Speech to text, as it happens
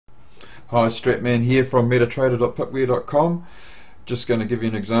Hi, Stratman here from metatrader.pipware.com. Just going to give you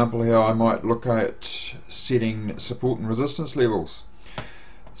an example how I might look at setting support and resistance levels.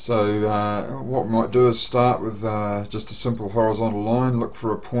 So what we might do is start with just a simple horizontal line, look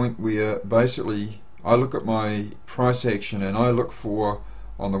for a point where basically I look at my price action and I look for,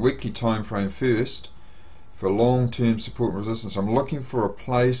 on the weekly time frame first, for long-term support and resistance. I'm looking for a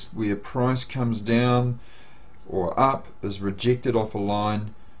place where price comes down or up, is rejected off a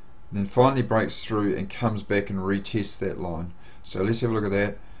line, then finally breaks through and comes back and retests that line. So let's have a look at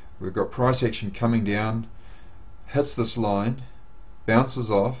that. We've got price action coming down, hits this line, bounces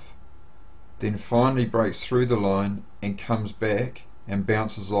off, then finally breaks through the line and comes back and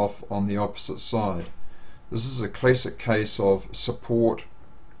bounces off on the opposite side. This is a classic case of support,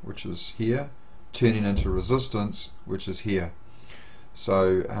 which is here, turning into resistance, which is here.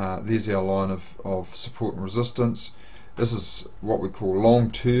 So there's our line of support and resistance. This is what we call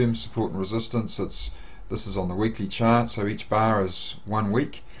long-term support and resistance. This is on the weekly chart, so each bar is 1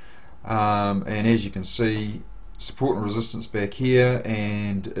 week, and as you can see, support and resistance back here,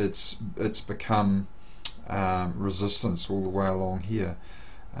 and it's become resistance all the way along here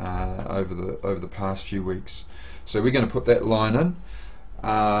over the past few weeks. So we're going to put that line in.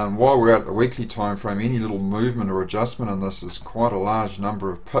 While we're at the weekly time frame, any little movement or adjustment on this is quite a large number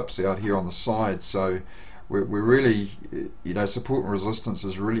of pips out here on the side. So we're really, support and resistance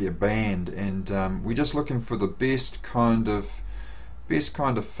is really a band, and we're just looking for the best kind of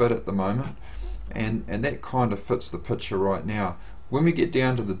fit at the moment, and that kind of fits the picture right now. When we get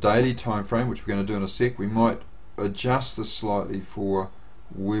down to the daily time frame, which we're going to do in a sec, we might adjust this slightly for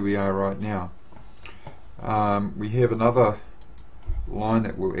where we are right now. We have another line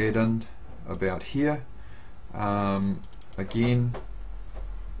that we'll add in about here. Again,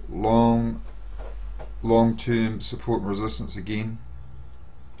 long-term support and resistance again.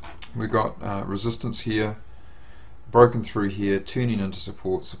 We've got resistance here, broken through here, turning into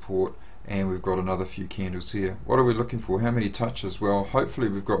support, and we've got another few candles here. What are we looking for? How many touches? Well, hopefully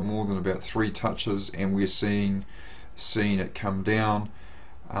we've got more than about 3 touches, and we're seeing it come down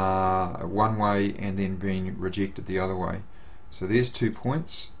one way and then being rejected the other way. So there's 2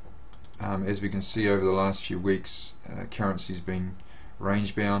 points. As we can see, over the last few weeks, currency's been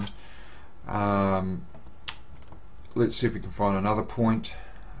range bound. Let's see if we can find another point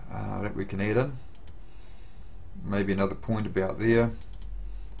that we can add in. Maybe another point about there.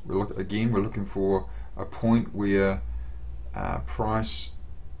 We're looking for a point where price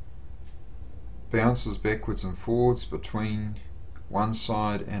bounces backwards and forwards between one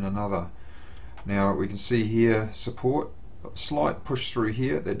side and another. Now we can see here support, slight push through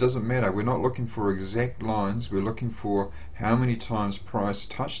here. That doesn't matter. We're not looking for exact lines. We're looking for how many times price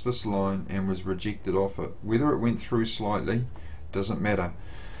touched this line and was rejected off it. Whether it went through slightly doesn't matter.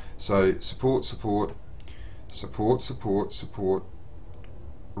 So support,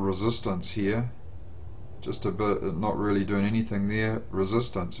 resistance here, just a bit, not really doing anything there.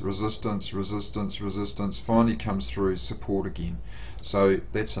 Resistance, finally comes through support again. So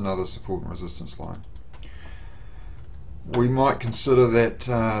that's another support and resistance line. We might consider that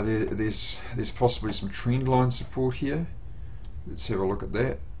there's possibly some trend line support here. Let's have a look at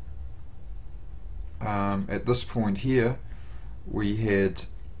that. At this point here, we had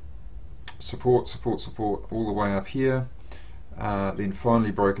support all the way up here, then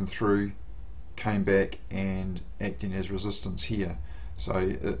finally broken through, came back and acting as resistance here.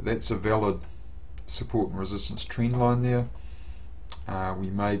 So that's a valid support and resistance trend line there. We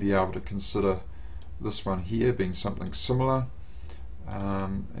may be able to consider this one here being something similar,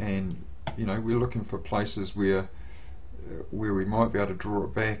 and we're looking for places where we might be able to draw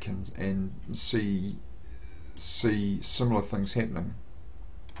it back and see similar things happening.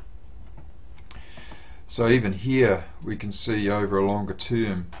 So even here we can see over a longer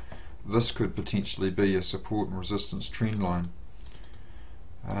term this could potentially be a support and resistance trend line.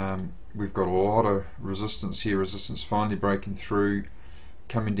 We've got a lot of resistance here, resistance finally breaking through,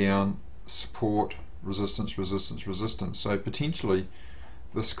 coming down, support, resistance. So potentially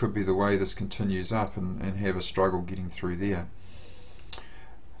this could be the way this continues up and have a struggle getting through there.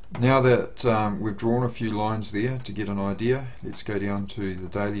 Now that we've drawn a few lines there to get an idea, let's go down to the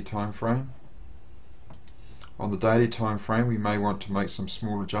daily time frame. On the daily time frame, we may want to make some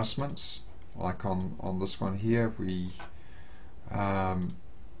small adjustments, like on this one here. We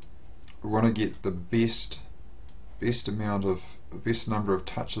want to get the best number of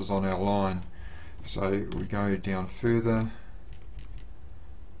touches on our line. So we go down further,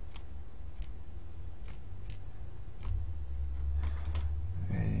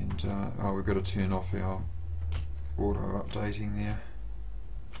 and we've got to turn off our auto updating there.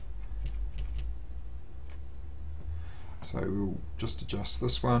 So we'll just adjust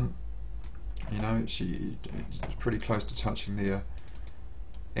this one. You know, it's pretty close to touching there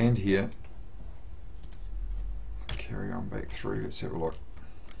and here. Carry on back through, let's have a look.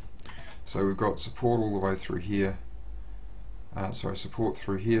 So we've got support all the way through here, support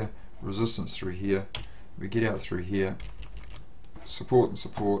through here, resistance through here, we get out through here, support and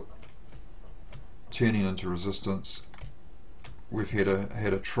support, turning into resistance. We've had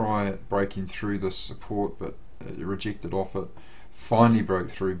a try at breaking through this support, but it rejected off it, finally broke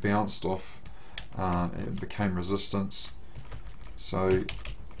through, bounced off, it became resistance. So,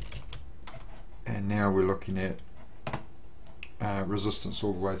 and now we're looking at resistance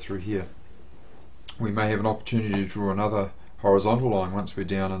all the way through here. We may have an opportunity to draw another horizontal line once we're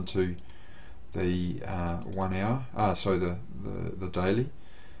down into the 1 hour, the daily.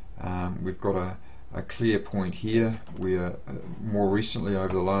 We've got a clear point here where more recently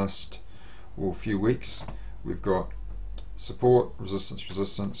over the last few weeks we've got support, resistance,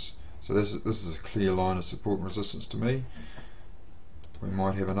 resistance. So this is a clear line of support and resistance to me. We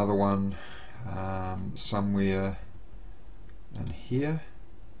might have another one somewhere in here.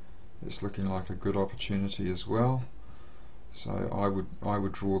 It's looking like a good opportunity as well. So I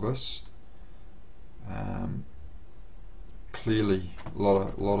would draw this. Clearly a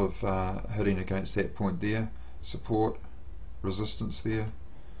lot of hitting against that point there. Support, resistance there.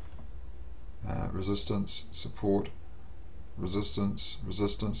 Resistance, support, resistance,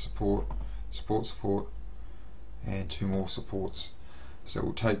 resistance, support, support, support, and two more supports. So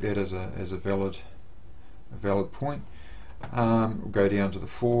we'll take that as a valid point. We'll go down to the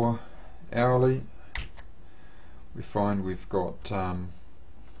 4 hourly. We find we've got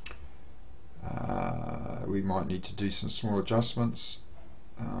we might need to do some small adjustments,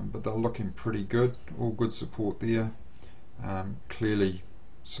 but they're looking pretty good. All good support there. Clearly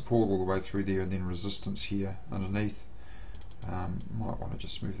support all the way through there, and then resistance here underneath. Might want to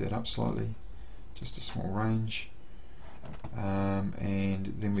just move that up slightly, just a small range.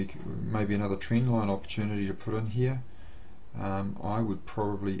 And then maybe another trend line opportunity to put in here. I would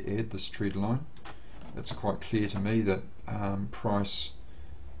probably add this trend line. It's quite clear to me that price,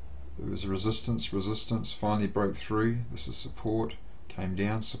 there was a resistance, finally broke through. This is support, came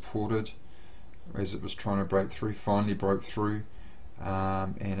down, supported as it was trying to break through, finally broke through,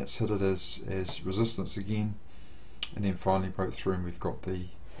 and it's hit it as resistance again, and then finally broke through, and we've got the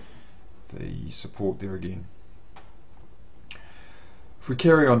support there again. If we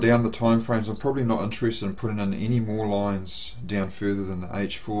carry on down the time frames, I'm probably not interested in putting in any more lines down further than the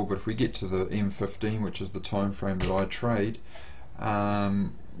H4, but if we get to the M15, which is the time frame that I trade,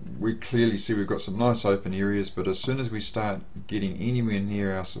 we clearly see we've got some nice open areas, but as soon as we start getting anywhere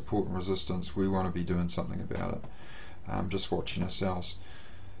near our support and resistance, we want to be doing something about it. Just watching ourselves.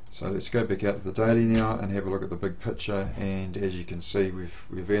 So let's go back out to the daily now and have a look at the big picture, and as you can see,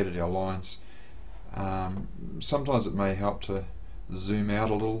 we've added our lines. Sometimes it may help to zoom out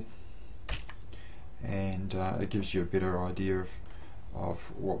a little, and it gives you a better idea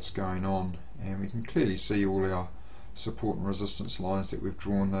of what's going on, and we can clearly see all our support and resistance lines that we've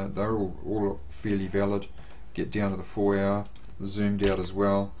drawn. They're all look fairly valid. Get down to the 4 hour, zoomed out as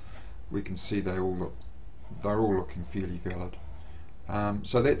well, we can see they're all looking fairly valid.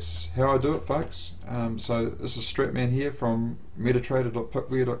 So that's how I do it, folks. So this is Stratman here from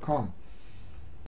metatrader.pickware.com.